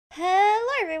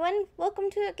everyone,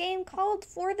 welcome to a game called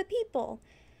For the People.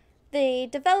 The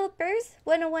developers,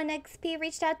 101XP,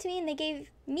 reached out to me and they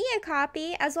gave me a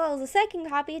copy as well as a second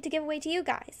copy to give away to you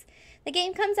guys. The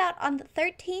game comes out on the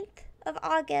 13th of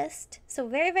August, so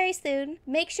very soon.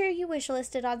 Make sure you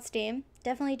wishlist it on Steam.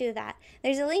 Definitely do that.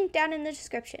 There's a link down in the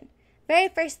description. Very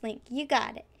first link. You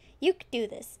got it. You can do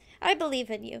this. I believe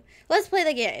in you. Let's play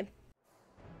the game.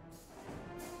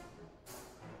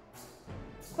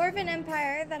 Corvin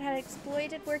Empire that had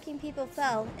exploited working people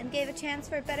fell and gave a chance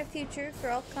for a better future for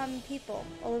all common people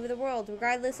all over the world,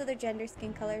 regardless of their gender,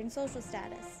 skin color, and social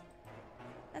status.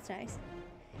 That's nice.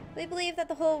 We believed that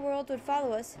the whole world would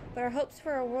follow us, but our hopes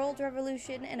for a world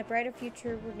revolution and a brighter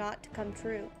future were not to come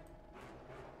true.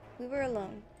 We were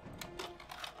alone.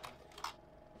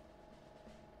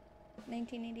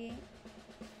 1988.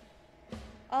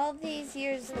 All these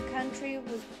years, the country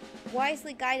was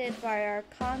wisely guided by our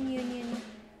communion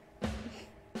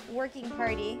working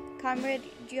party, Comrade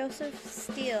Joseph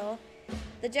Steele,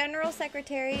 the General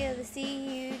Secretary of the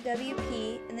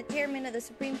CUWP and the Chairman of the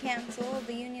Supreme Council of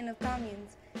the Union of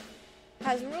Communes,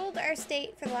 has ruled our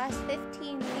state for the last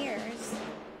 15 years.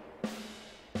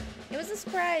 It was a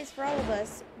surprise for all of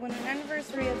us when, on the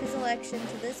anniversary of his election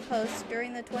to this post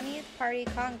during the 20th Party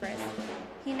Congress,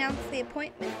 he announced the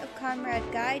appointment of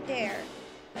Comrade Guy Dare,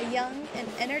 a young and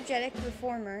energetic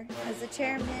reformer, as the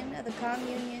chairman of the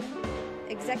Communion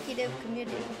Executive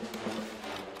Committee.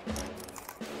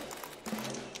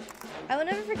 I will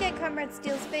never forget Comrade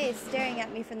Steele's face staring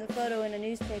at me from the photo in a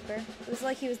newspaper. It was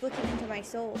like he was looking into my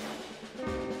soul.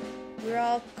 We were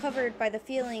all covered by the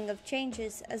feeling of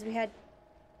changes as we had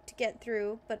to get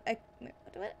through, but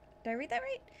what? Did I read that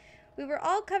right? We were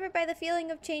all covered by the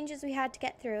feeling of changes we had to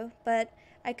get through, but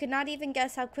I could not even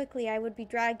guess how quickly I would be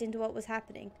dragged into what was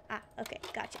happening. Ah, okay,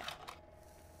 gotcha.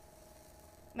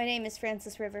 My name is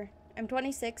Francis River. I'm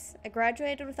 26. I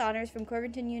graduated with honors from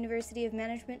Corvinton University of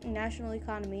Management and National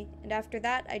Economy, and after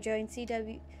that I joined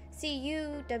CUWP,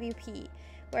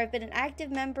 where I've been an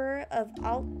active member of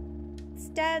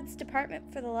Altstad's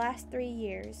department for the last 3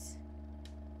 years.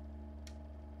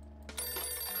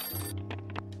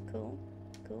 Cool.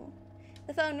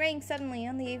 The phone rang suddenly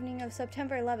on the evening of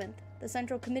September 11th. The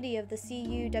Central Committee of the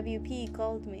CUWP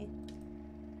called me.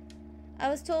 I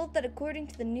was told that according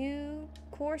to the new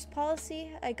course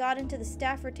policy, I got into the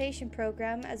staff rotation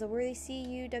program as a worthy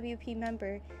CUWP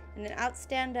member and an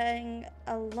outstanding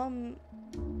alumni?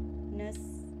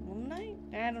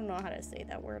 I don't know how to say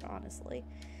that word, honestly.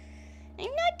 I'm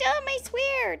not dumb, I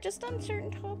swear, just on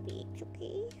certain topics,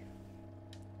 okay?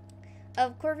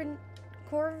 Of Corvinton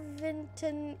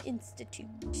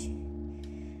Institute.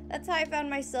 That's how I found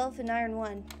myself in Iron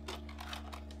 1.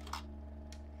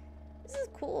 This is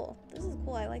cool.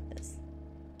 I like this.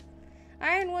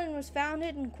 Iron 1 was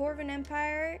founded in Corvin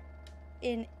Empire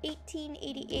in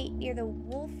 1888 near the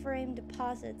Wolfram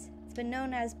deposits. It's been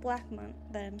known as Blackmont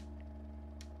then.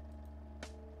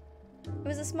 It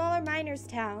was a smaller miners'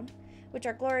 town, which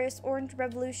our glorious Orange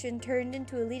Revolution turned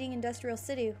into a leading industrial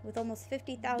city with almost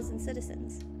 50,000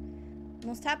 citizens.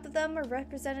 Almost half of them are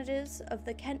representatives of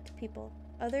the Kent people.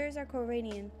 Others are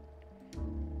Corvanian.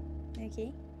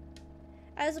 Okay.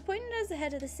 I was appointed as the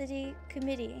head of the city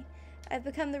committee. I've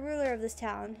become the ruler of this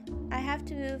town. I have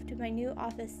to move to my new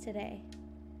office today.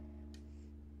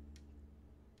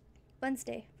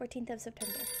 Wednesday, 14th of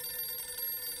September.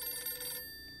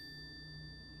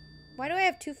 Why do I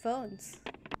have 2 phones?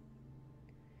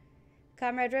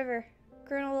 Comrade River,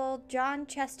 Colonel John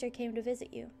Chester came to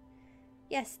visit you.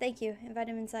 Yes, thank you. Invite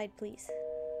him inside, please.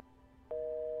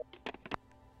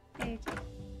 There you go.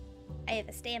 I have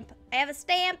a stamp. You want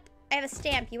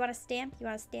a stamp? You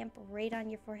want a stamp right on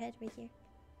your forehead right here?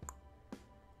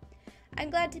 I'm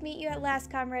glad to meet you at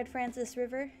last, Comrade Francis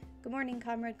River. Good morning,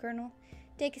 Comrade Colonel.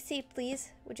 Take a seat,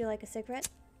 please. Would you like a cigarette?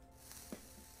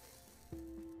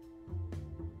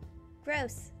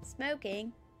 Gross.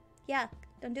 Smoking? Yuck.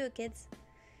 Don't do it, kids.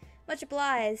 Much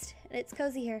obliged. And it's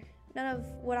cozy here. None of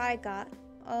what I got.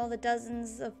 All the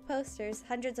dozens of posters,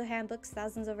 hundreds of handbooks,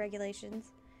 thousands of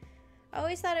regulations. I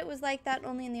always thought it was like that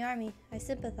only in the army. I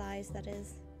sympathize, that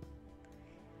is.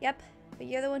 Yep, but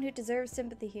you're the one who deserves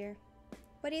sympathy here.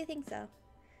 Why do you think so?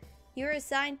 You were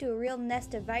assigned to a real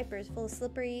nest of vipers full of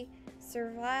slippery,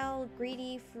 servile,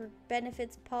 greedy for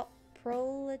benefits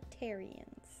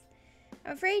proletarians.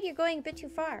 I'm afraid you're going a bit too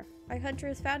far. Our country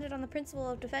was founded on the principle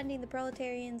of defending the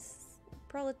proletariat's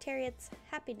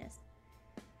happiness.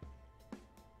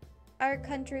 Our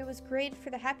country was created for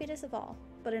the happiness of all,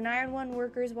 but in Iron 1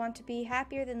 workers want to be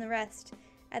happier than the rest,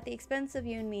 at the expense of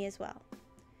you and me as well.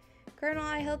 Colonel,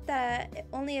 I hope that it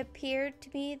only appeared to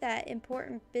me that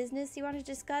important business you want to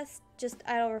discuss, just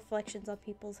idle reflections on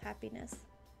people's happiness.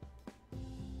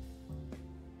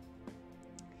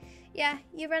 Yeah,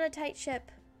 you run a tight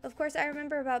ship. Of course, I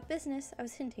remember about business. I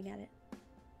was hinting at it.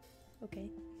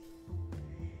 Okay.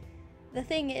 The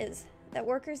thing is that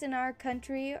workers in our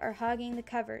country are hogging the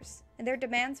covers, and their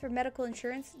demands for medical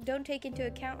insurance don't take into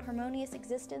account harmonious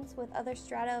existence with other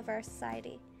strata of our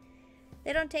society.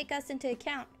 They don't take us into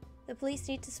account. The police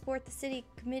need to support the city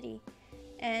committee,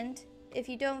 and if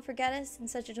you don't forget us in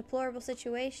such a deplorable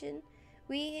situation,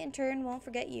 we in turn won't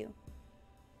forget you.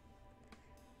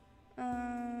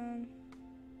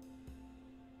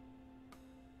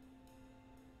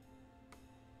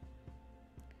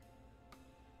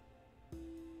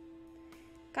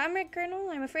 Comrade Colonel,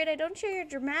 I'm afraid I don't share your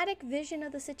dramatic vision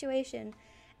of the situation,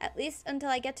 at least until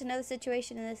I get to know the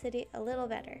situation in the city a little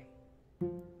better.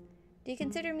 Do you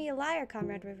consider me a liar,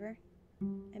 Comrade River?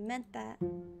 I meant that.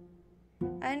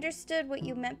 I understood what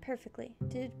you meant perfectly.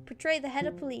 To portray the head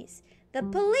of police, the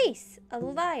police, a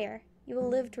liar, you will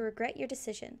live to regret your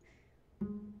decision.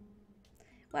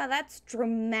 Wow, that's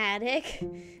dramatic.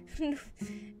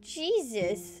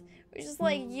 Jesus. We're just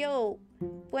like, yo,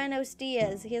 buenos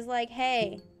dias. He's like,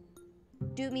 hey,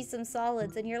 do me some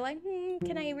solids. And you're like,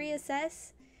 can I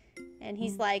reassess? And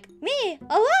he's like, me,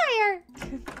 a liar.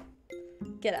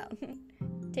 Get out.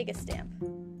 Take a stamp.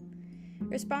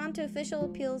 Respond to official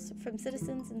appeals from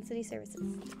citizens and city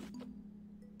services.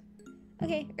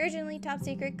 Okay, urgently, top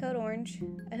secret, code orange.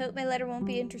 I hope my letter won't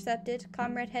be intercepted.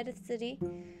 Comrade head of the city.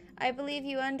 I believe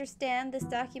you understand this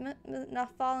document will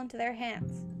not fall into their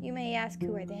hands. You may ask,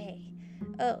 who are they?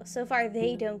 Oh, so far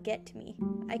they don't get to me.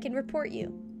 I can report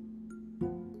you.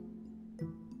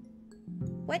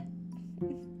 What?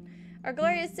 Our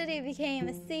glorious city became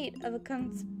a seat of a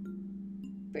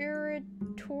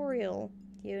conspiratorial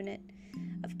unit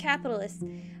of capitalists.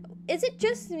 Is it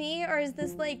just me, or is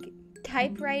this like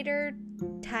typewriter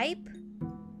type?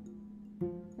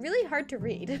 Really hard to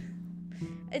read.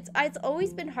 It's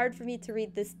always been hard for me to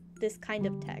read this kind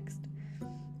of text.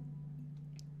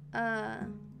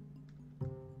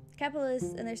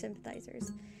 Capitalists and their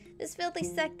sympathizers. This filthy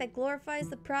sect that glorifies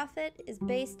the profit is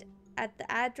based at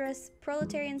the address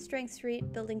Proletarian Strength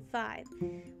Street, Building 5.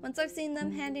 Once I've seen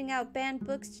them handing out banned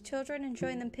books to children and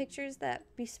showing them pictures that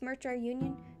besmirch our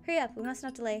union, hurry up, we must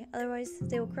not delay, otherwise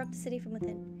they will corrupt the city from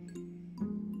within.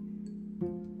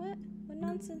 What? What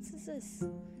nonsense is this?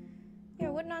 Yeah,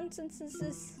 what nonsense is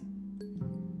this?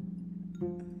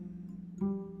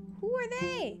 Who are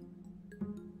they?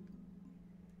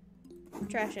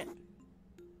 Trash it.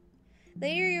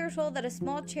 Later, you were told that a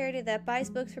small charity that buys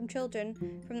books from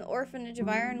children from the orphanage of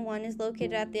Iron One is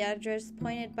located at the address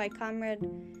pointed by Comrade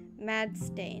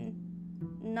Madstein.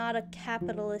 Not a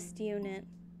capitalist unit.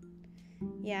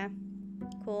 Yeah,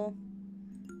 cool.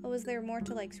 Oh, was there more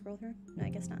to like scroll through? No, I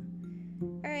guess not.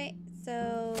 Alright,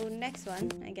 so next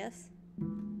one, I guess.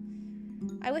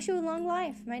 I wish you a long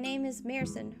life. My name is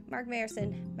Mayerson, Mark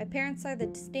Mayerson. My parents are the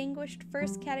distinguished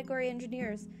first category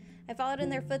engineers. I followed in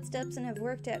their footsteps and have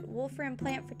worked at Wolfram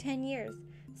plant for 10 years,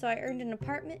 so I earned an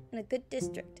apartment in a good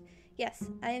district. Yes,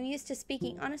 I am used to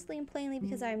speaking honestly and plainly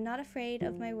because I am not afraid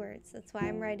of my words. That's why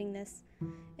I'm writing this.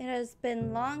 It has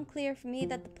been long clear for me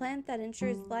that the plant that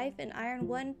ensures life in Iron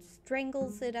One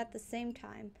strangles it at the same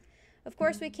time. Of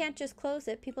course, we can't just close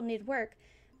it. People need work,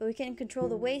 but we can control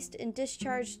the waste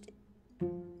discharged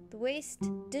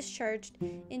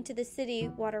into the city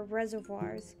water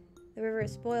reservoirs. The river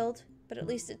is spoiled, but at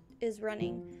least it is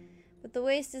running. But the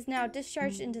waste is now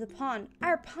discharged into the pond.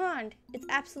 Our pond! It's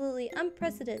absolutely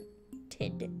unprecedented.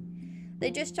 They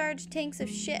discharge tanks of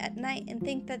shit at night and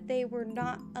think that they were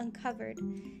not uncovered.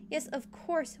 Yes, of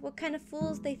course. What kind of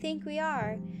fools they think we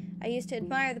are. I used to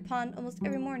admire the pond almost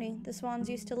every morning. The swans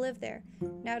used to live there.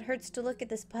 Now it hurts to look at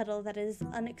this puddle that is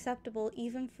unacceptable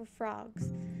even for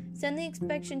frogs. Send the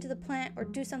inspection to the plant or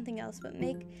do something else, but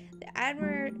make the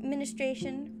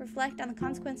administration reflect on the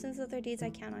consequences of their deeds. I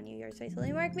count on you. Yours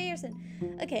faithfully, Mark Mayerson.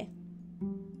 Okay.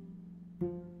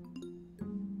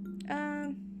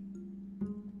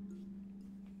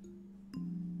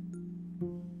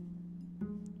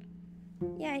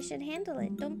 Yeah, I should handle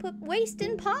it. Don't put waste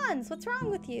in ponds. What's wrong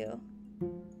with you?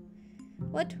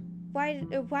 What?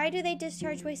 Why do they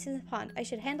discharge waste in the pond? I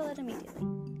should handle it immediately.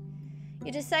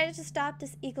 You decided to stop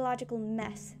this ecological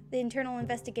mess. The internal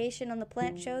investigation on the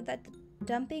plant showed that the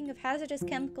dumping of hazardous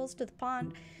chemicals to the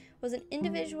pond was an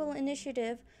individual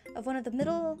initiative of one of the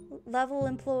middle-level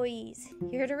employees.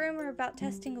 You heard a rumor about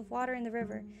testing of water in the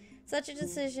river. Such a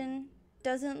decision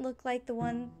doesn't look like the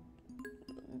one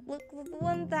look the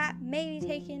one that may be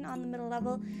taken on the middle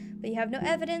level, but you have no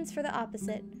evidence for the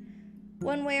opposite.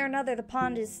 One way or another, the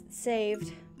pond is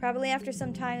saved. Probably after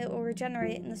some time it will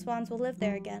regenerate and the swans will live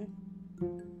there again.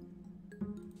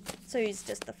 So he's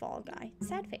just the fall guy.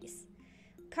 Sad face.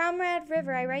 Comrade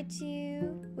River, I write to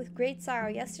you with great sorrow.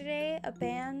 Yesterday, a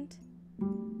band...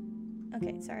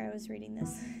 Okay, sorry, I was reading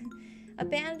this. A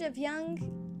band of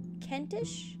young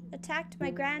Kentish attacked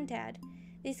my granddad.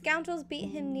 These scoundrels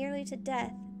beat him nearly to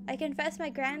death. I confess my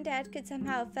granddad could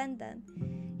somehow offend them.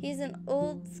 He's an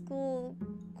old-school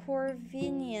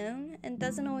Corvinian and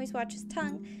doesn't always watch his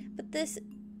tongue,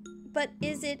 but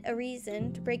is it a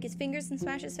reason to break his fingers and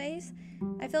smash his face?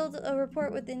 I filled a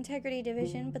report with the Integrity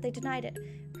Division, but they denied it.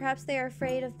 Perhaps they are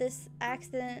afraid of this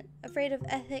accident, afraid of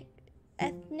ethnic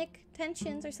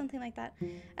tensions or something like that.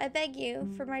 I beg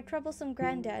you, for my troublesome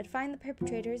granddad, find the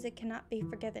perpetrators. It cannot be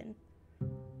forgiven.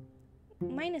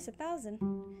 Minus 1,000.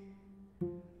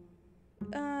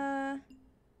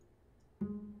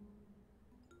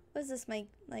 What is this, my,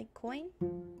 coin?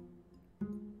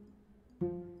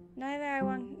 Neither I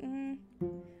want...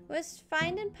 We must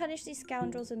find and punish these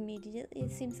scoundrels immediately.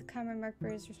 It seems that Comrade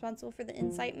Markberg is responsible for the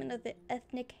incitement of the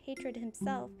ethnic hatred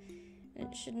himself, and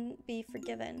it shouldn't be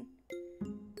forgiven.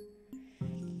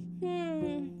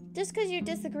 Just because you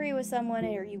disagree with someone,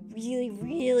 or you really,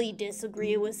 really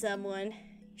disagree with someone,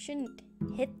 you shouldn't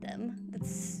hit them.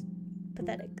 That's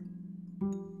pathetic.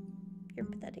 You're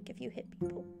pathetic if you hit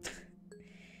people.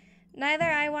 Neither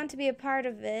I want to be a part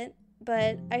of it,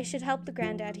 but I should help the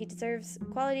granddad. He deserves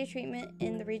quality treatment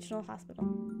in the regional hospital.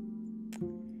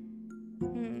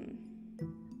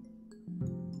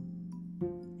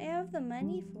 I have the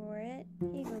money for it.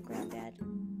 Here you go, granddad.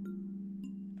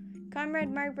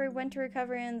 Comrade Markberg went to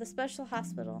recover in the special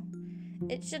hospital.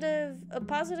 It should have a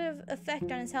positive effect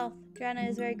on his health. Joanna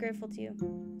is very grateful to you.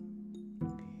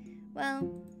 Well,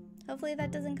 hopefully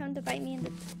that doesn't come to bite me in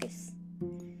the focus.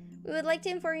 We would like to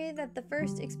inform you that the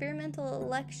first experimental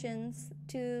elections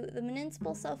to the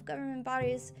municipal self-government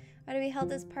bodies are to be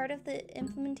held as part of the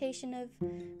implementation of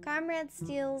Comrade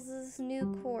Steele's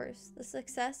new course. The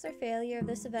success or failure of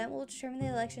this event will determine the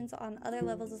elections on other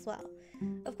levels as well.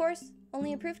 Of course,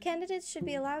 only approved candidates should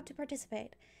be allowed to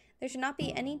participate. There should not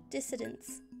be any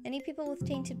dissidents, any people with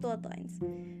tainted bloodlines.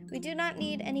 We do not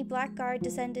need any Blackguard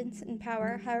descendants in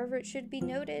power. However, it should be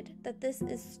noted that this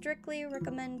is strictly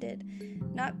recommended,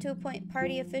 not to appoint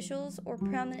party officials or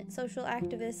prominent social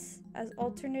activists as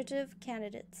alternative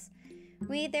candidates.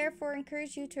 We therefore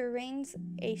encourage you to arrange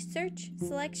a search,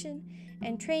 selection,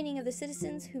 and training of the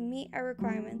citizens who meet our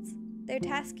requirements. Their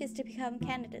task is to become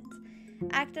candidates,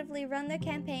 actively run their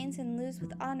campaigns, and lose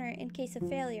with honor in case of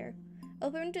failure.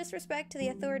 Open disrespect to the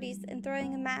authorities and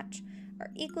throwing a match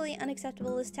are equally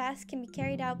unacceptable. This task can be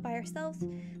carried out by ourselves,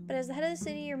 but as the head of the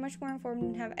city, you're much more informed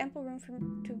and have ample room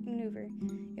to maneuver.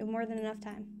 You have more than enough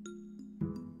time.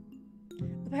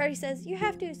 The party says, you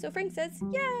have to, so Frank says,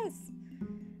 yes!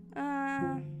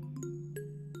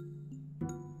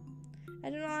 I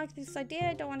do not like this idea.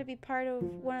 I don't want to be part of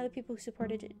one of the people who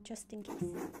supported it, just in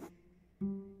case.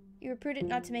 You were prudent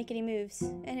not to make any moves.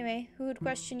 Anyway, who would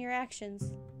question your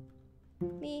actions?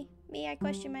 Me, I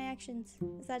question my actions.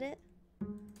 Is that it?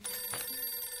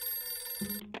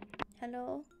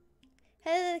 Hello?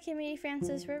 Head of the committee,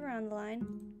 Francis River, on the line.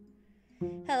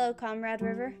 Hello, Comrade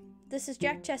River. This is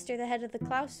Jack Chester, the head of the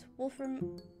Klaus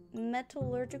Wolfram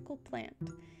Metallurgical Plant.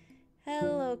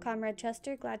 Hello, Comrade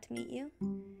Chester. Glad to meet you.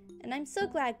 And I'm so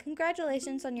glad.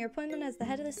 Congratulations on your appointment as the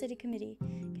head of the city committee.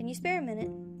 Can you spare a minute?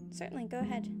 Certainly, go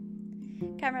ahead.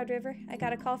 Comrade River, I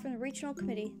got a call from the regional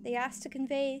committee. They asked to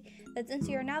convey that since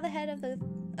you are now the head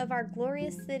of our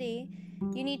glorious city,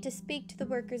 you need to speak to the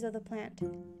workers of the plant.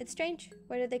 It's strange.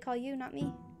 Why did they call you, not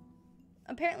me?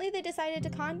 Apparently they decided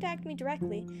to contact me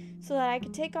directly so that I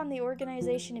could take on the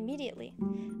organization immediately.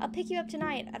 I'll pick you up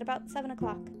tonight at about 7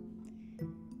 o'clock.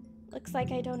 Looks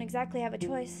like I don't exactly have a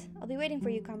choice. I'll be waiting for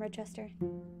you, Comrade Chester.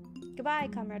 Goodbye,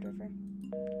 Comrade River.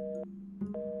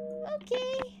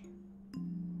 Okay.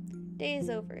 Day is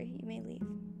over. You may leave.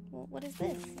 Well, what is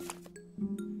this?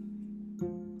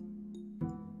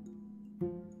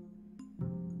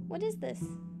 What is this?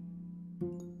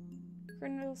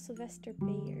 Colonel Sylvester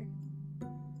Bayer.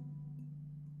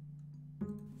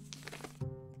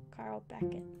 Carl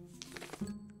Beckett.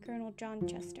 Colonel John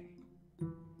Chester.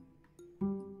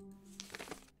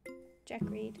 Jack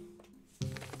Reed.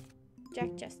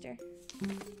 Jack Chester.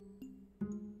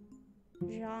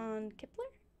 John Kipler?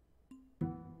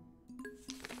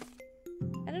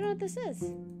 I don't know what this is.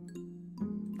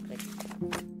 Click.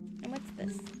 And what's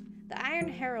this? The Iron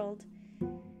Herald.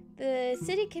 The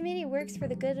city committee works for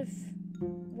the good of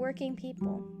working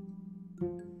people.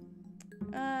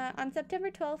 On September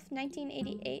 12th,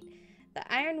 1988,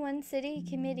 the Iron One City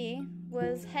Committee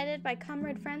was headed by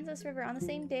Comrade Francis River. On the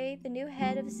same day, the new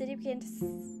head of the city began to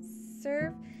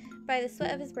serve by the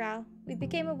sweat of his brow. We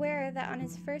became aware that on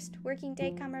his first working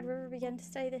day, Comrade River began to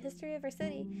study the history of our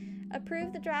city,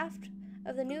 approved the draft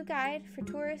of the new guide for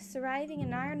tourists arriving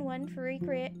in Iron One for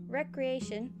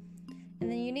recreation in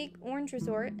the unique Orange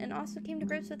Resort, and also came to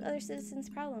grips with other citizens'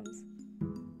 problems.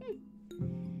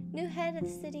 New head of the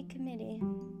city committee.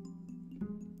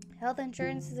 Health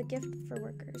insurance is a gift for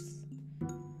workers.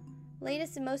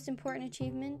 Latest and most important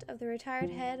achievement of the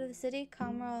retired head of the city,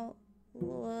 Comrade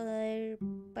Lebowski,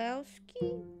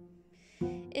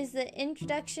 is the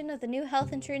introduction of the new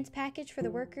health insurance package for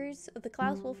the workers of the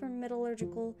Klaus Wolfram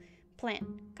Metallurgical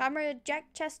Plant. Comrade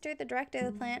Jack Chester, the director of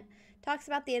the plant, talks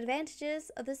about the advantages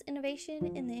of this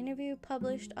innovation in the interview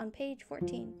published on page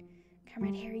 14.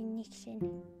 Comrade Harry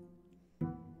Nixon.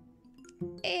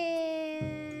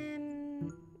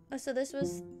 Oh, so this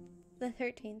was the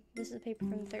 13th. This is a paper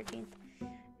from the 13th.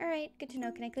 Alright, good to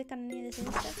know. Can I click on any of this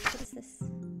new stuff? What is this?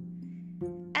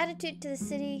 Attitude to the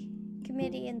city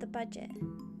committee and the budget.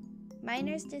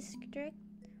 Miners District,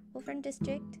 Wolfram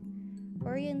District,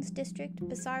 Orion's District,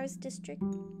 Bassar's District.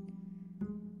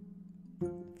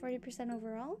 40%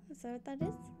 overall? Is that what that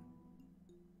is?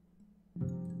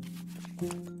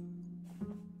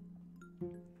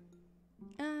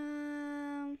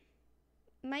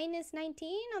 Minus 19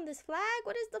 on this flag?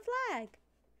 What is the flag?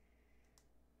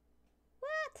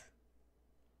 What?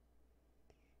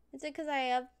 Is it because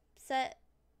I upset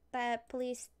that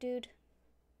police dude?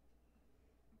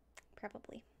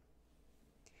 Probably.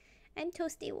 I'm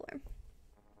toasty warm.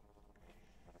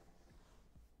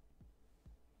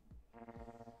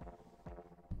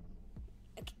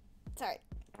 Okay, sorry.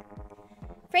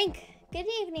 Frank, good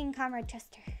evening, Comrade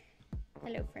Chester.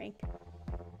 Hello, Frank.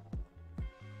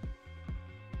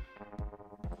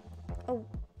 Oh,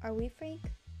 are we Frank?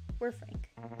 We're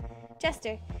Frank.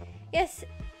 Chester, yes,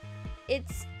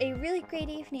 it's a really great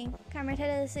evening. Comrade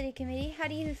head of the city committee, how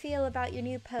do you feel about your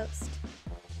new post?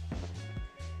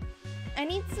 I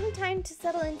need some time to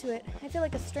settle into it. I feel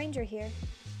like a stranger here.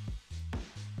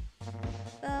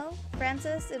 Well,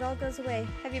 Francis, it all goes away.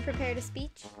 Have you prepared a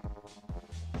speech?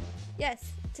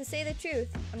 Yes, to say the truth,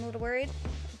 I'm a little worried.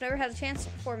 I've never had a chance to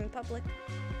perform in public.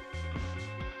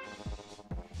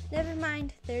 Never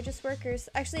mind, they're just workers.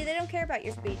 Actually, they don't care about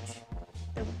your speech.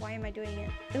 Then why am I doing it?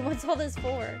 Then what's all this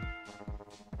for?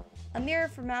 A mere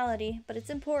formality, but it's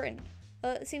important.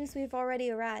 Well, it seems we've already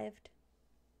arrived.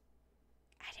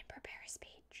 I didn't prepare a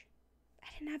speech. I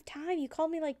didn't have time. You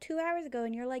called me like 2 hours ago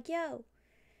and you're like, yo,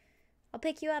 I'll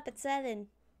pick you up at 7.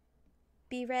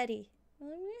 Be ready.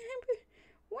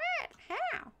 What?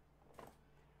 How?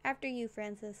 After you,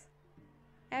 Francis.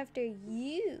 After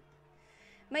you.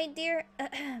 My dear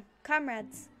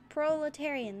comrades,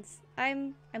 proletarians,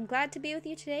 I'm glad to be with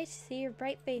you today to see your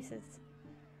bright faces.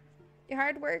 Your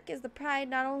hard work is the pride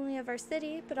not only of our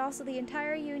city, but also the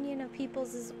entire Union of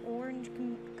People's Orange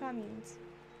Communes.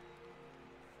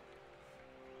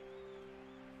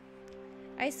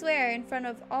 I swear in front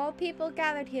of all people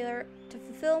gathered here to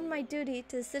fulfill my duty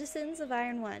to the citizens of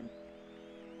Iron One,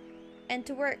 and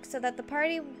to work so that the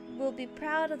party will be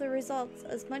proud of the results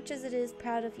as much as it is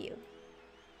proud of you.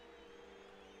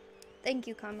 Thank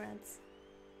you, comrades.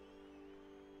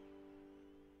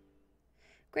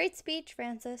 Great speech,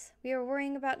 Francis. We are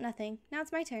worrying about nothing. Now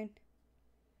it's my turn.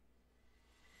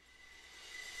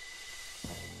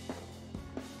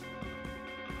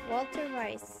 Walter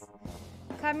Rice.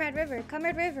 Comrade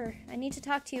River, I need to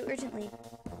talk to you urgently.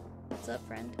 What's up,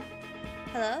 friend?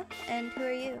 Hello, and who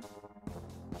are you?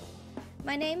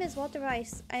 My name is Walter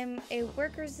Rice. I am a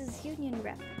workers' union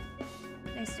rep.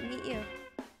 Nice to meet you.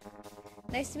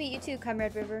 Nice to meet you too,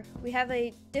 Comrade River. We have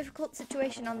a difficult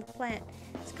situation on the plant.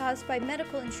 It's caused by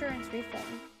medical insurance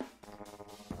reform.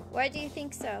 Why do you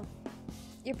think so?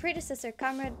 Your predecessor,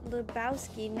 Comrade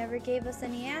Lebowski, never gave us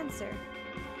any answer.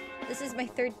 This is my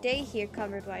 3rd day here,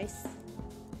 Comrade Rice.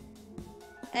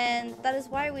 And that is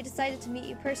why we decided to meet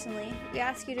you personally. We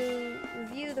ask you to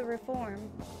review the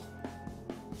reform.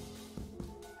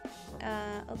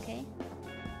 Okay.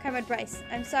 Comrade Rice,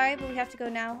 I'm sorry, but we have to go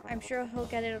now. I'm sure he'll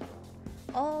get it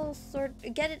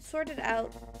sorted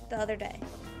out the other day.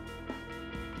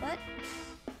 What?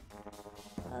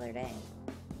 The other day.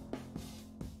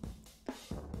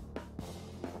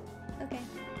 Okay.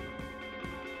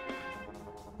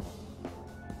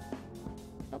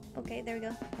 Oh, okay, there we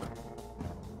go.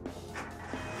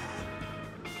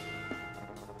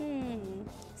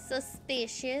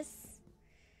 Suspicious.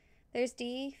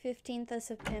 Thursday, 15th of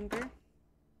September.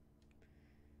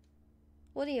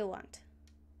 What do you want?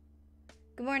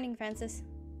 Good morning, Francis.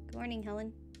 Good morning,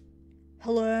 Helen.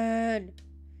 Helen!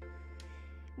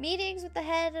 Meetings with the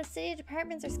head of city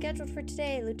departments are scheduled for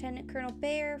today. Lieutenant Colonel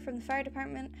Bayer from the fire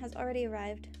department has already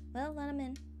arrived. Well, let him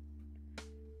in.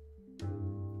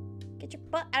 Get your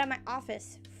butt out of my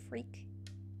office, freak.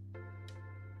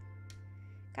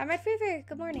 Comrade Freever,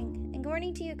 good morning. And good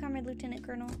morning to you, Comrade Lieutenant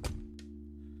Colonel.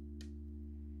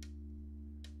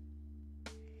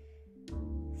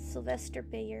 Sylvester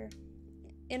Bayer.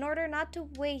 In order not to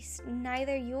waste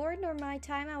neither your nor my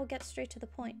time, I will get straight to the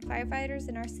point. Firefighters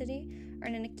in our city are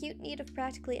in an acute need of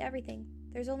practically everything.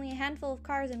 There's only a handful of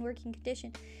cars in working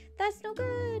condition. That's no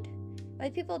good! My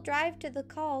people drive to the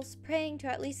calls, praying to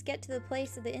at least get to the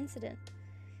place of the incident.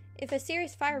 If a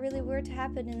serious fire really were to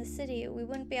happen in the city, we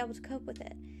wouldn't be able to cope with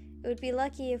it. It would be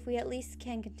lucky if we at least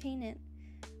can contain it.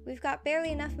 We've got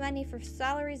barely enough money for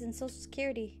salaries and Social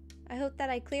Security. I hope that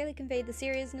I clearly conveyed the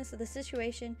seriousness of the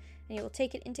situation and you will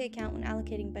take it into account when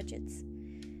allocating budgets.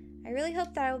 I really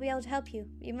hope that I will be able to help you.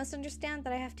 You must understand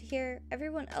that I have to hear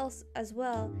everyone else as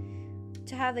well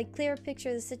to have a clear picture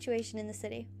of the situation in the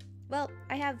city. Well,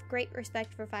 I have great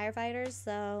respect for firefighters,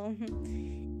 so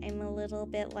I'm a little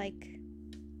bit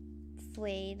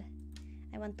swayed.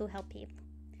 I want to help people.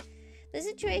 The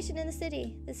situation in the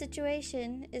city. The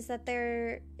situation is that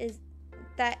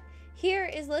here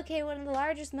is located one of the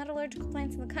largest metallurgical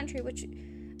plants in the country, which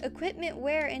equipment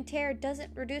wear and tear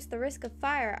doesn't reduce the risk of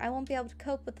fire. I won't be able to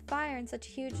cope with the fire in such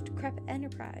a huge, decrepit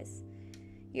enterprise.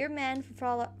 You're men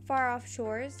from far off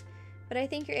shores, but I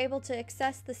think you're able to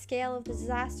assess the scale of the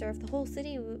disaster if the whole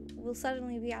city will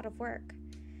suddenly be out of work.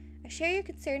 I share your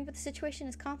concern, but the situation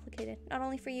is complicated, not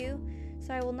only for you,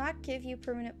 so I will not give you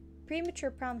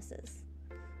premature promises.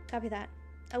 Copy that.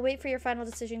 I'll wait for your final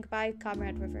decision. Goodbye,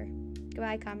 Comrade River.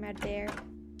 Goodbye, Comrade Bear.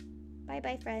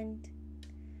 Bye-bye, friend.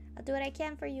 I'll do what I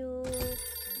can for you.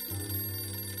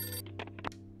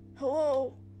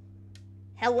 Hello.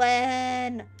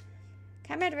 Helen!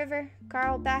 Comrade River,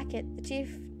 Carl Backett, the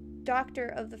chief doctor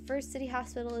of the First City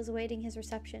Hospital, is awaiting his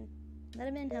reception. Let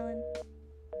him in, Helen.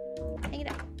 Hang it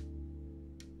up.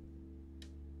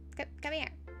 Come here.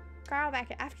 Carl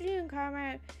Backett. Afternoon,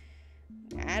 Comrade.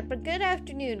 But good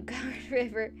afternoon, Comrade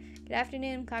River. Good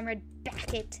afternoon, Comrade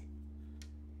Backett.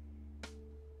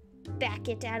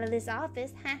 Backett out of this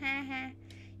office. Ha ha ha.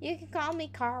 You can call me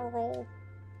Carl.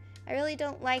 I really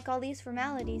don't like all these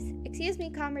formalities. Excuse me,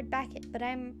 Comrade Backett, but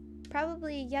I'm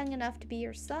probably young enough to be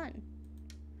your son.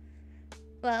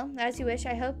 Well, as you wish.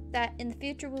 I hope that in the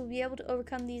future we'll be able to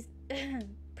overcome these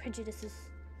prejudices.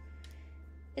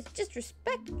 It's just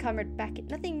respect, Comrade Backett.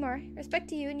 Nothing more. Respect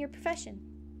to you and your profession.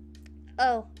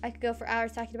 Oh, I could go for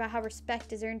hours talking about how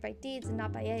respect is earned by deeds and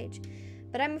not by age,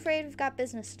 but I'm afraid we've got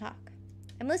business to talk.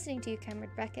 I'm listening to you,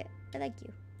 Comrade Beckett. I like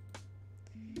you.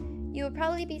 You will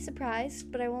probably be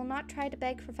surprised, but I will not try to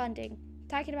beg for funding,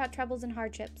 talking about troubles and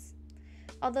hardships.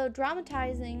 Although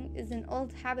dramatizing is an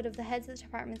old habit of the heads of the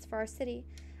departments for our city,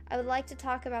 I would like to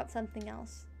talk about something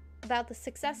else, about the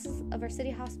successes of our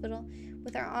city hospital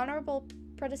with our honorable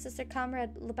predecessor,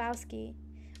 Comrade Lebowski.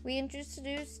 We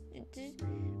introduced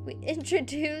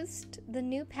the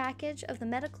new package of the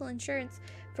medical insurance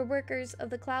for workers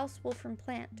of the Klaus Wolfram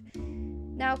plant.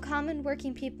 Now common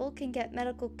working people can get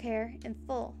medical care in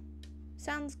full.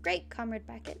 Sounds great, Comrade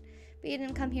Beckett, but you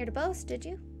didn't come here to boast, did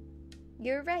you?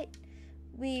 You're right.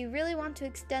 We really want to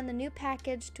extend the new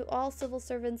package to all civil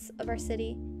servants of our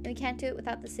city, and we can't do it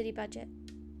without the city budget.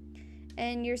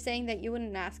 And you're saying that you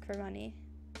wouldn't ask for money?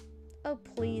 Oh,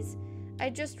 please. I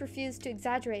just refuse to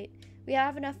exaggerate. We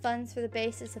have enough funds for the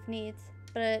basis of needs,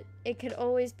 but it could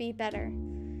always be better.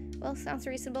 Well, sounds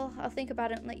reasonable. I'll think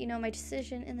about it and let you know my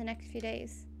decision in the next few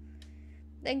days.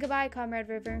 Then goodbye, Comrade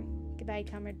River. Goodbye,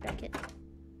 Comrade Beckett.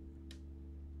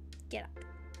 Get up.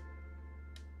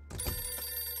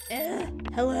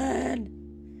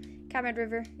 Helen! Comrade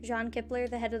River, Jean Kipler,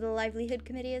 the head of the Livelihood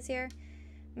Committee, is here.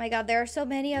 My god, there are so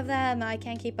many of them. I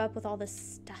can't keep up with all this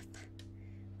stuff.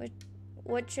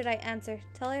 What should I answer?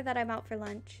 Tell her that I'm out for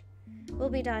lunch. We'll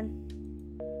be done.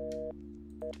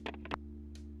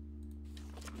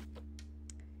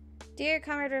 Dear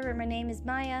Comrade River, my name is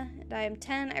Maya, and I am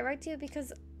 10. I write to you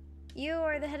because you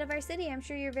are the head of our city. I'm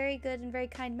sure you're a very good and very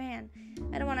kind man.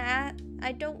 I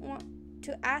don't want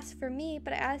to ask for me,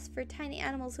 but I ask for tiny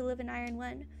animals who live in Iron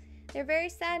 1. They're very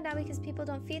sad now because people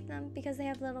don't feed them because they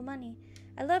have little money.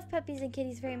 I love puppies and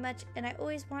kitties very much, and I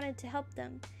always wanted to help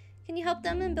them. Can you help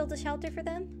them and build a shelter for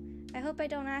them? I hope I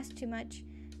don't ask too much.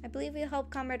 I believe you'll help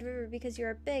Comrade River because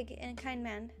you're a big and kind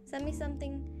man. Send me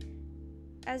something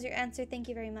as your answer. Thank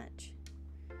you very much.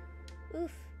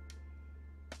 Oof.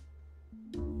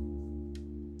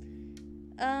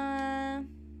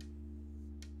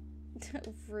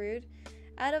 Rude.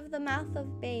 Out of the mouth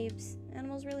of babes.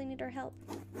 Animals really need our help.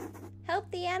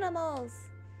 Help the animals!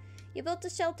 You built a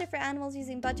shelter for animals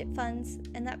using budget funds,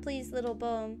 and that pleased Little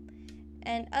Bohm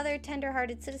and other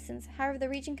tender-hearted citizens. However, the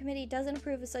Region Committee doesn't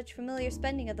approve of such familiar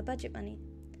spending of the budget money.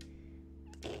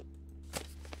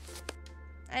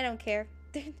 I don't care.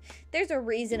 There's a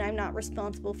reason I'm not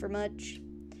responsible for much.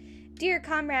 Dear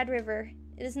Comrade River,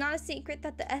 it is not a secret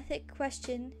that the ethic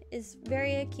question is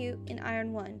very acute in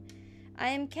Iron 1. I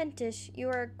am Kentish, you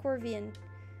are Corvian.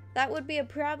 That would be a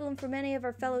problem for many of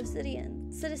our fellow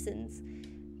citizens.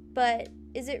 But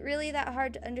is it really that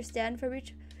hard to understand from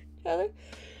each other?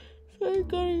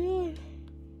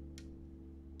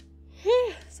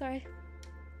 Sorry.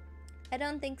 I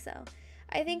don't think so.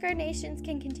 I think our nations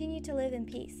can continue to live in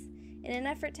peace. In an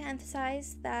effort to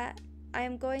emphasize that, I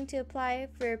am going to apply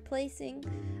for a placing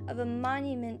of a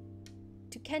monument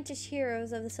to Kentish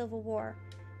heroes of the Civil War.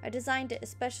 I designed it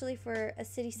especially for a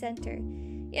city center.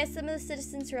 Yes, some of the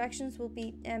citizens' reactions will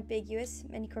be ambiguous.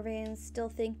 Many Corvians still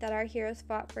think that our heroes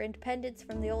fought for independence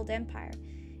from the old empire.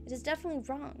 It is definitely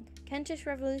wrong. Kentish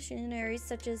revolutionaries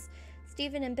such as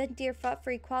Stephen and Bentir fought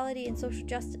for equality and social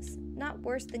justice, not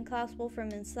worse than Klaus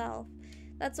Wolfram himself.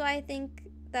 That's why I think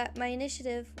that my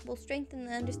initiative will strengthen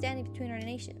the understanding between our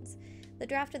nations. The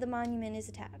draft of the monument is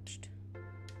attached.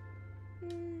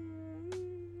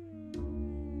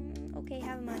 Okay,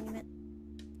 have a monument.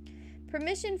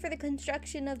 Permission for the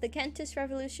construction of the Kentish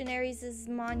Revolutionaries'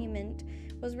 monument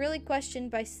was really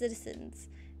questioned by citizens.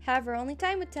 However, only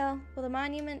time would tell. Will the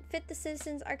monument fit the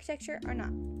citizens' architecture or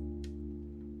not?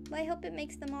 Well, I hope it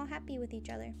makes them all happy with each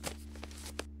other.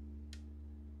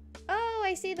 Oh,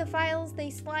 I see the files. They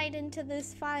slide into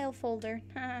this file folder.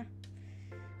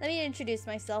 Let me introduce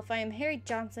myself. I am Harry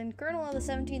Johnson, Colonel of the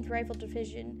 17th Rifle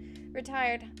Division.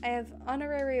 Retired. I have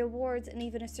honorary awards and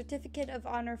even a certificate of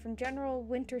honor from General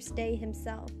Winterstay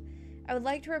himself. I would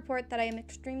like to report that I am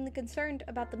extremely concerned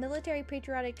about the military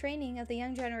patriotic training of the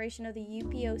young generation of the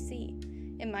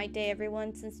UPOC. In my day,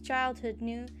 everyone since childhood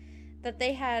knew that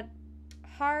they had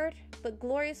hard but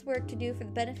glorious work to do for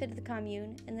the benefit of the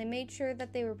commune, and they made sure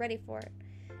that they were ready for it.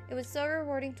 It was so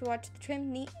rewarding to watch the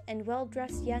trim, neat, and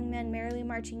well-dressed young men merrily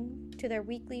marching to their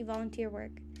weekly volunteer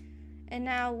work. And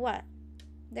now what?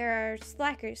 There are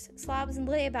slackers, slobs, and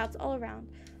layabouts all around.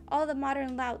 All the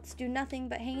modern louts do nothing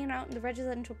but hanging out in the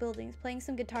residential buildings, playing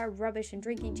some guitar rubbish and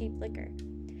drinking cheap liquor.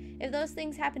 If those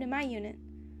things happen in my unit,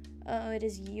 oh, it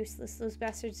is useless. Those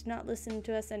bastards do not listen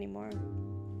to us anymore.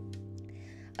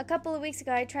 A couple of weeks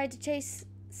ago, I tried to chase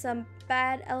some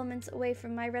bad elements away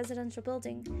from my residential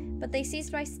building, but they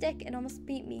seized my stick and almost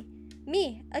beat me.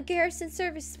 Me, a garrison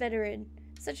service veteran.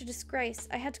 Such a disgrace.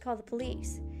 I had to call the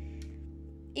police.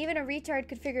 Even a retard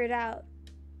could figure it out.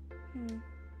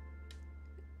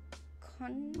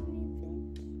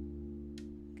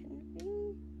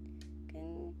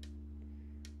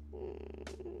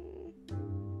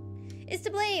 Is to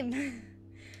blame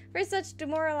for such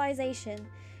demoralization.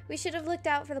 We should have looked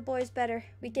out for the boys better.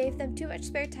 We gave them too much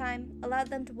spare time, allowed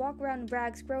them to walk around in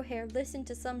rags, grow hair, listen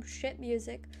to some shit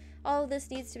music. All of this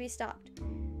needs to be stopped.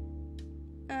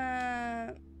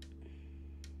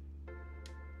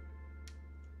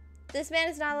 This man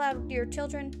is not allowed your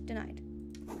children. Denied.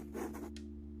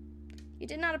 You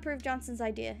did not approve Johnson's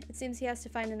idea. It seems he has to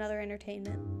find another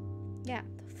entertainment. Yeah,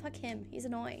 fuck him. He's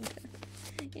annoying.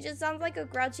 He just sounds like a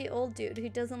grouchy old dude who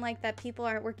doesn't like that people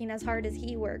aren't working as hard as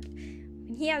he worked.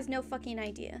 And he has no fucking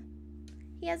idea.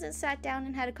 He hasn't sat down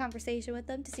and had a conversation with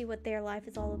them to see what their life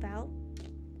is all about.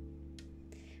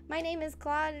 My name is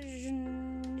Claude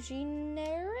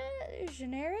Generet?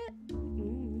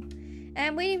 And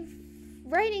I'm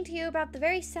writing to you about the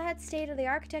very sad state of the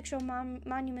architectural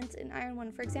monuments in Iron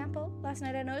 1. For example, last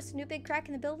night I noticed a new big crack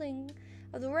in the building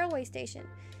of the railway station.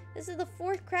 This is the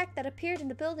 4th crack that appeared in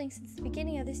the building since the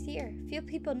beginning of this year. Few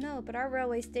people know, but our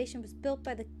railway station was built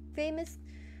by the famous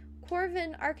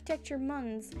Corvin architecture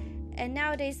Munns, and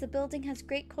nowadays the building has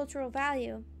great cultural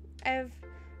value. I have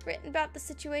written about the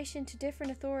situation to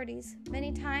different authorities,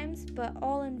 many times, but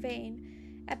all in vain.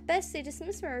 At best, they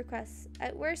dismiss my requests.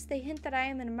 At worst, they hint that I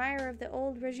am an admirer of the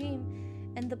old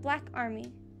regime and the Black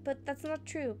Army. But that's not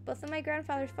true. Both of my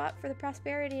grandfathers fought for the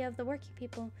prosperity of the working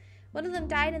people. One of them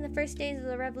died in the first days of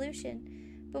the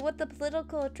revolution. But what the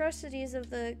political atrocities of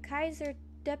the Kaiser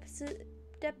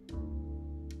despotism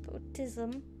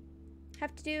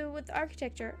have to do with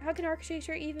architecture? How can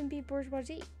architecture even be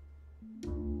bourgeoisie?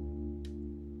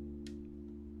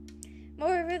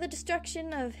 Moreover, the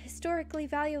destruction of historically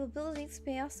valuable buildings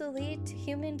may also lead to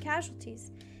human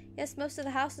casualties. Yes, most of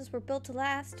the houses were built to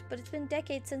last, but it's been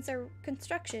decades since their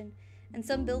construction. and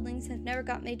some buildings have never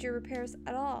got major repairs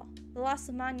at all. The loss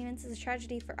of monuments is a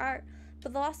tragedy for art,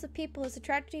 but the loss of people is a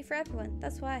tragedy for everyone.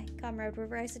 That's why, Comrade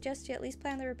River, I suggest you at least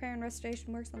plan the repair and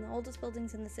restoration works on the oldest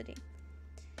buildings in the city.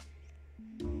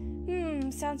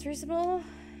 Sounds reasonable.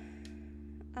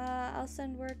 I'll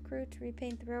send work crew to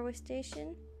repaint the railway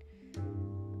station.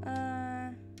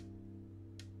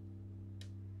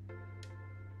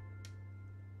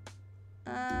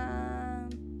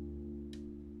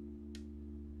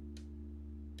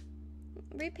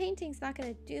 Repainting's not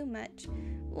gonna do much.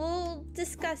 We'll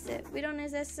discuss it. We don't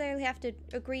necessarily have to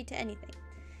agree to anything.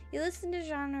 You listened to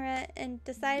genre and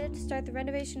decided to start the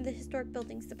renovation of the historic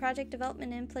buildings. The project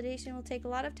development and implementation will take a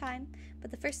lot of time, but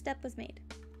the first step was made.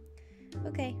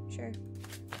 Okay, sure.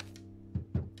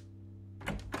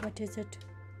 What is it?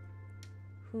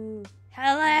 Who?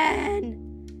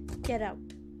 Helen! Get out.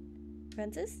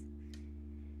 Francis?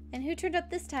 And who turned up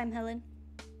this time, Helen?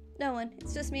 No one.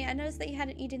 It's just me. I noticed that you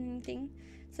hadn't eaten anything,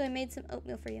 so I made some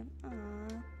oatmeal for you.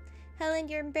 Aww. Helen,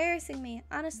 you're embarrassing me.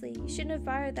 Honestly, you shouldn't have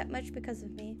borrowed that much because of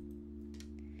me.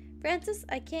 Francis,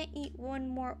 I can't eat one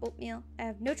more oatmeal. I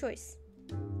have no choice.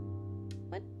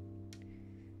 What?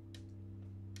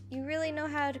 You really know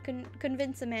how to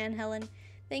convince a man, Helen.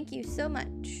 Thank you so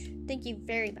much. Thank you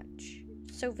very much.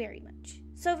 So very much.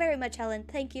 So very much, Helen.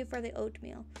 Thank you for the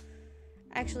oatmeal.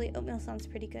 Actually, oatmeal sounds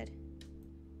pretty good.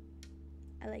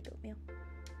 I like oatmeal.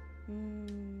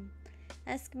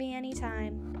 Ask me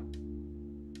anytime.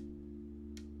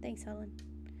 Thanks, Helen.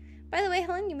 By the way,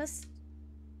 Helen, you must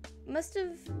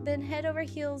have been head over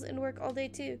heels in work all day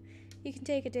too. You can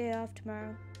take a day off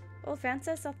tomorrow. Well,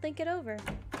 Francis, I'll think it over.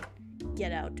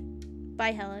 Get out.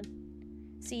 Bye, Helen.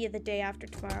 See you the day after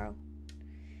tomorrow.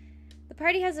 The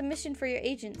party has a mission for your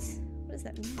agents. What does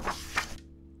that mean?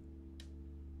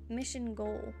 Mission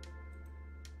goal.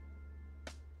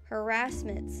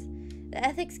 Harassments. The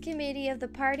ethics committee of the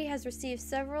party has received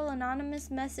several anonymous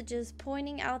messages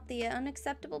pointing out the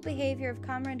unacceptable behavior of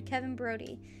Comrade Kevin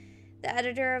Brody, the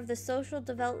editor of the social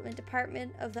development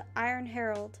department of the Iron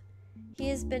Herald. He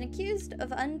has been accused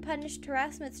of unpunished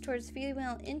harassments towards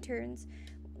female interns,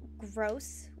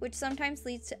 gross, which sometimes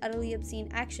leads to utterly obscene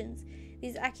actions.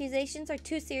 These accusations are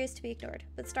too serious to be ignored,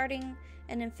 but starting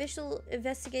an official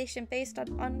investigation based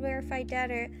on unverified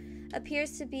data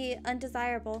appears to be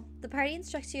undesirable. The party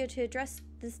instructs you to address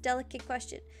this delicate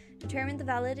question, determine the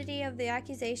validity of the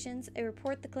accusations, and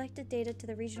report the collected data to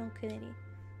the regional committee.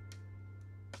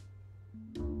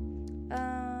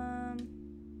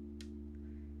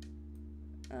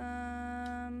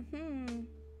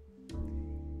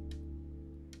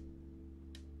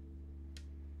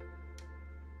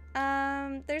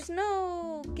 There's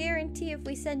no guarantee if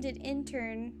we send an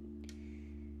intern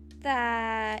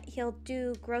that he'll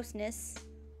do grossness.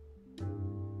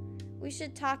 We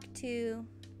should talk to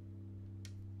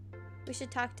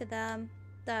them,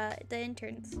 the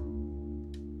interns.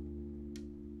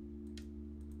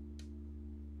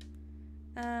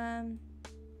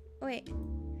 Wait.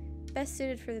 Best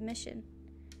suited for the mission.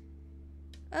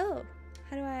 Oh,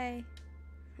 how do I...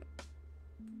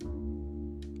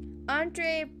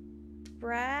 Andre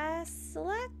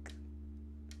Brasilek?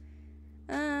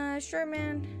 Sure,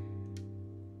 man.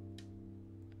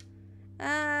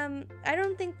 I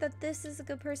don't think that this is a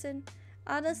good person.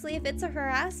 Honestly, if it's a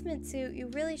harassment suit, you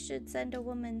really should send a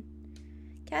woman.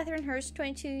 Catherine Hurst,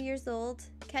 22 years old,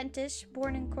 Kentish,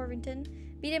 born in Corvington,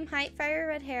 medium height, fiery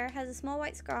red hair, has a small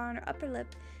white scar on her upper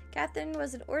lip. Catherine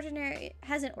has an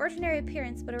ordinary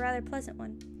appearance, but a rather pleasant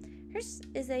one. Hurst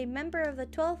is a member of the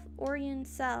 12th Orion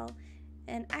Cell,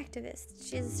 an activist.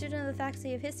 She is a student of the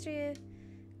Faculty of History,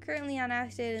 currently on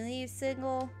active leave,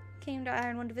 single, came to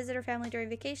Ironwood to visit her family during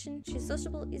vacation. She's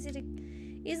sociable,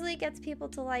 easily gets people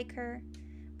to like her.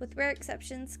 With rare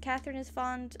exceptions, Catherine is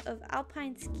fond of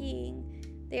alpine skiing,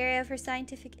 the area of her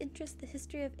scientific interest, the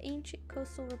history of ancient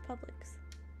coastal republics.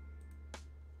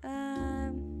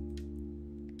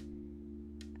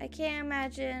 I can't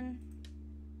imagine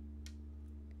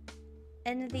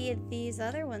any of these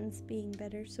other ones being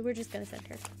better, so we're just gonna send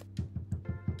her.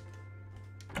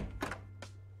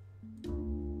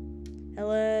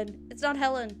 Helen. It's not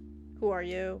Helen. Who are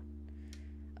you?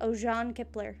 Oh, Jean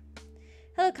Kipler.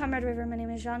 Hello, Comrade River. My name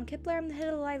is Jean Kipler. I'm the head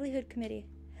of the Livelihood Committee.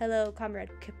 Hello,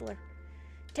 Comrade Kipler.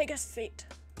 Take a seat.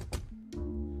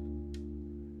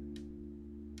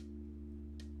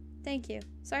 Thank you.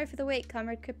 Sorry for the wait,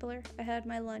 Comrade Kipler. I had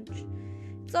my lunch.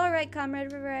 It's all right,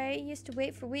 Comrade River. I used to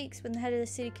wait for weeks when the head of the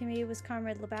city committee was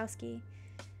Comrade Lebowski.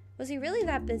 Was he really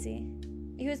that busy?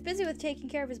 He was busy with taking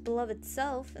care of his beloved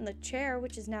self and the chair,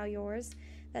 which is now yours,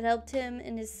 that helped him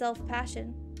in his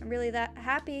self-passion. I'm really that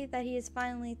happy that he is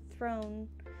finally thrown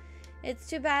It's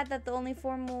too bad that the only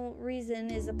formal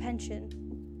reason is a pension.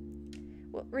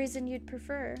 What reason you'd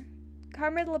prefer?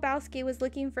 Comrade Lebowski was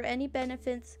looking for any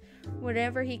benefits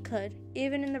whenever he could,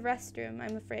 even in the restroom,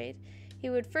 I'm afraid. He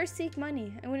would first seek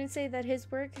money. I wouldn't say that his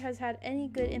work has had any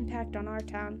good impact on our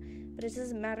town, but it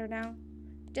doesn't matter now.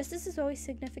 Justice is always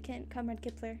significant, Comrade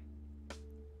Kipler.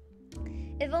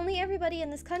 If only everybody in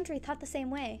this country thought the same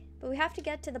way, but we have to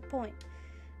get to the point.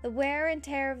 The wear and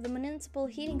tear of the municipal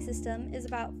heating system is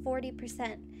about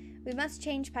 40%. We must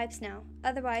change pipes now.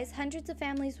 Otherwise, hundreds of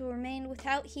families will remain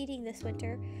without heating this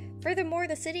winter. Furthermore,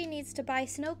 the city needs to buy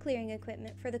snow clearing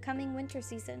equipment for the coming winter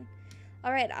season.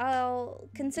 All right, I'll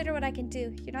consider what I can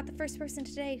do. You're not the first person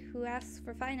today who asks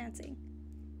for financing.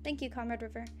 Thank you, Comrade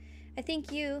River. I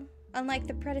think you, unlike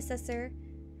the predecessor,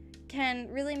 can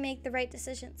really make the right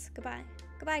decisions. Goodbye.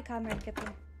 Goodbye, Comrade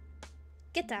Kipler.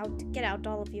 Get out,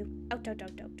 all of you. Out.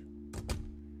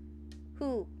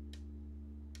 Who?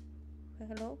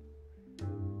 Hello?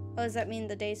 Oh, does that mean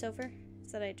the day's over?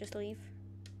 Should I just leave?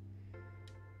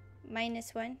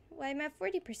 -1? Why, I'm at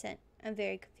 40%. I'm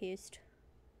very confused.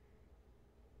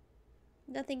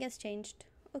 Nothing has changed.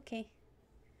 Okay.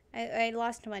 I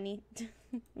lost money.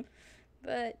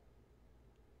 But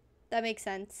that makes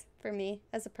sense for me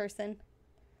as a person.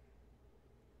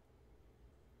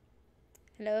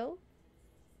 Hello?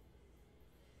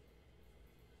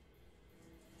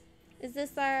 Is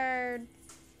this our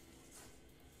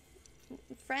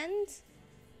friend?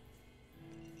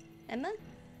 Emma?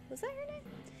 Was that her name?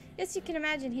 Yes, you can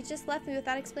imagine. He just left me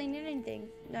without explaining anything.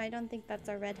 No, I don't think that's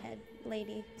our redhead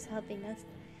lady who's helping us.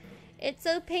 It's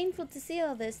so painful to see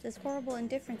all this horrible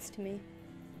indifference to me.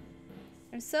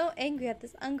 I'm so angry at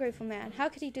this ungrateful man. How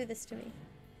could he do this to me?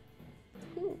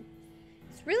 Ooh.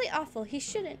 It's really awful. He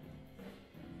shouldn't.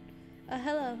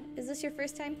 Hello. Is this your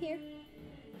first time here?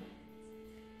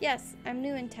 Yes, I'm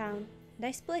new in town.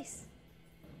 Nice place.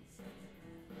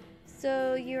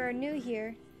 So you are new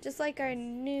here, just like our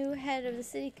new head of the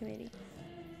city committee.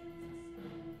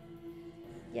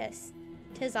 Yes,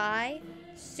 'tis I,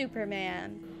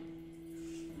 Superman.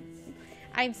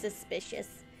 I'm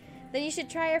suspicious. Then you should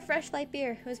try our fresh light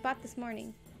beer. It was bought this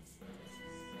morning.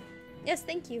 Yes,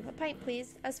 thank you. A pint,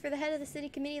 please. As for the head of the city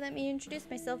committee, let me introduce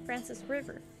myself, Francis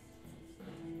River.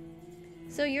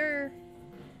 So you're...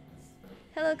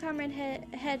 Hello, Comrade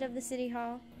head of the city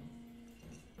hall.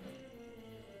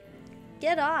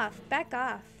 Get off. Back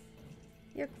off.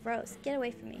 You're gross. Get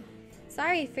away from me.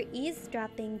 Sorry for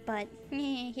eavesdropping, but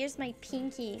here's my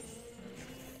pinky.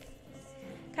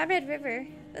 Comrade River,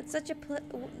 that's such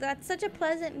a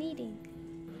pleasant meeting.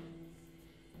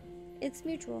 It's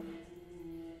mutual.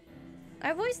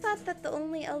 I've always thought that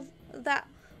only the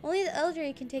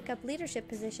elderly can take up leadership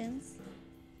positions.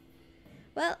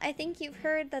 Well, I think you've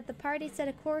heard that the party set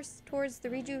a course towards the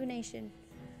rejuvenation.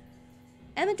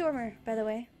 Emma Dormer, by the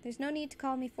way. There's no need to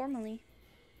call me formally.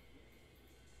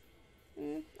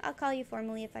 I'll call you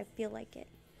formally if I feel like it.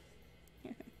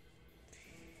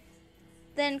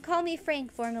 Then call me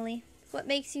Frank formally. What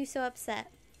makes you so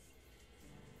upset?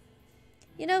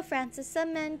 You know, Francis,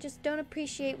 some men just don't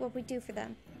appreciate what we do for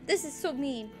them. This is so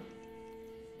mean.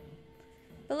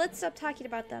 But let's stop talking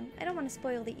about them. I don't want to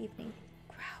spoil the evening.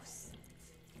 Grouse.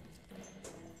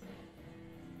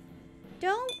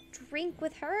 Don't drink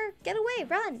with her. Get away,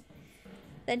 run.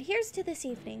 Then here's to this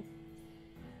evening.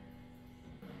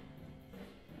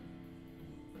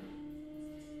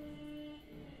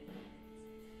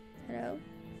 Hello?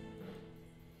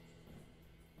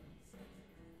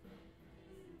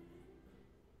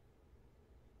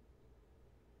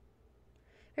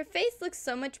 Her face looks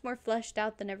so much more fleshed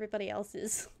out than everybody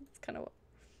else's. It's kind of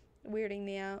weirding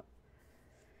me out.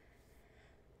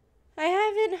 I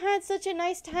haven't had such a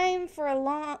nice time I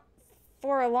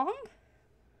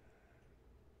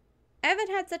haven't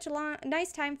had such a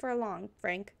nice time for a long,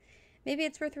 Frank. Maybe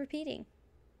it's worth repeating.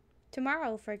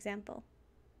 Tomorrow, for example.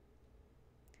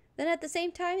 Then at the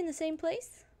same time in the same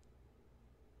place?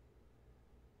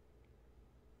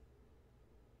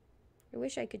 I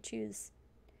wish I could choose.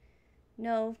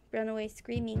 No, run away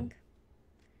screaming.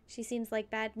 She seems like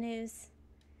bad news.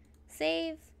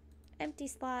 Save. Empty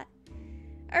slot.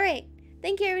 Alright,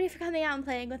 thank you everybody for coming out and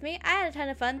playing with me. I had a ton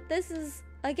of fun. This is,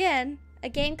 again, a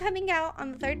game coming out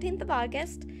on the 13th of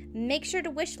August. Make sure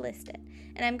to wishlist it.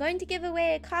 And I'm going to give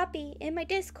away a copy in my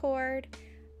Discord.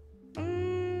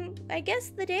 I guess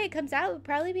the day it comes out would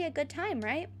probably be a good time,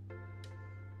 right?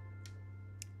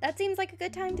 That seems like a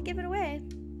good time to give it away.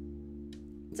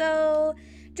 So,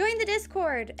 join the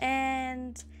Discord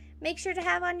and make sure to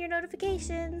have on your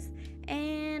notifications.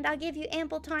 And I'll give you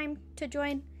ample time to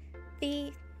join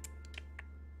the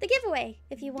the giveaway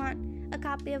if you want a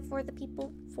copy of For the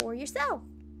People for yourself.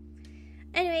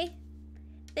 Anyway,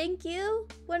 thank you,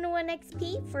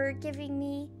 101XP, for giving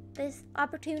me this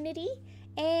opportunity,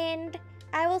 and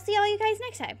I will see all you guys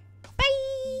next time.